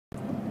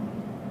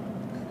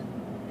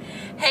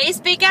Hey,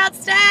 SpeakOut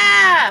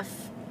staff!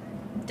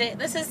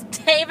 This is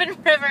David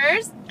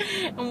Rivers,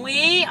 and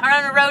we are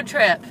on a road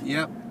trip.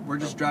 Yep, we're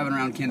just driving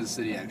around Kansas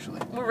City,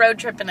 actually. We're road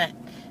tripping it.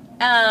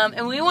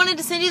 And we wanted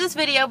to send you this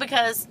video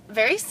because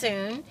very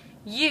soon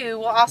you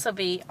will also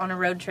be on a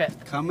road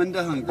trip. Coming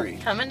to Hungary.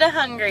 Coming to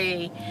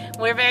Hungary.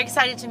 We're very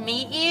excited to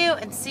meet you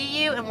and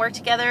see you and work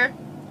together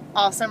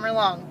all summer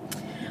long.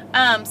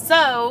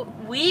 So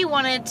we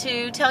wanted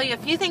to tell you a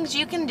few things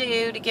you can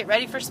do to get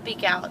ready for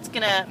SpeakOut. It's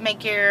going to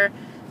make your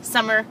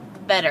summer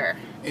better.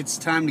 It's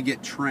time to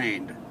get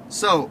trained.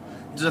 So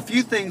there's a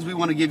few things we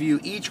want to give you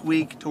each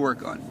week to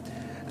work on.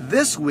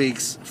 This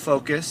week's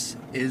focus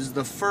is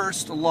the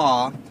first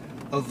law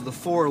of the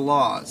 4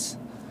 laws.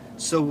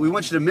 So we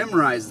want you to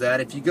memorize that.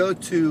 If you go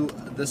to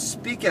the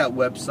SpeakOut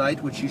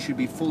website, which you should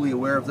be fully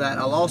aware of that,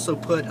 I'll also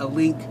put a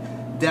link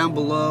down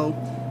below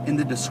in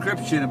the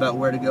description about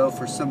where to go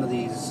for some of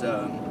these,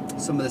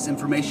 some of this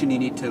information you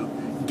need to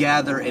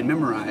gather and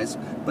memorize.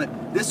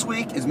 But this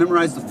week is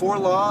memorize the 4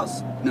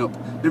 laws. Nope,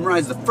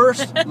 memorize the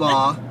first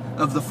law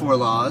of the 4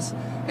 laws,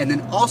 and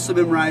then also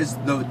memorize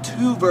the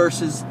 2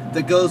 verses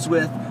that goes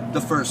with the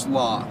first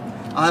law.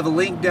 I'll have a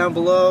link down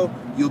below.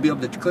 You'll be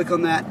able to click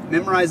on that,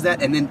 memorize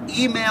that, and then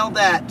email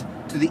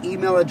that to the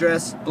email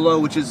address below,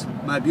 which is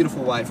my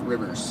beautiful wife,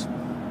 Rivers.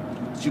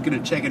 So you're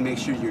going to check and make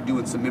sure you're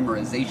doing some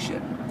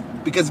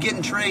memorization. Because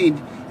getting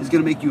trained is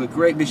going to make you a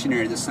great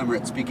missionary this summer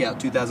at SpeakOut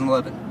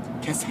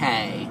 2011. Kiss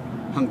hey,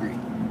 Hungry.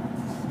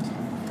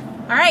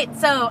 All right,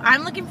 so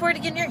I'm looking forward to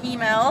getting your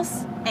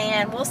emails,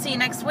 and we'll see you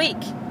next week.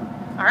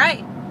 All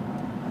right.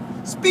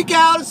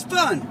 SpeakOut is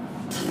fun.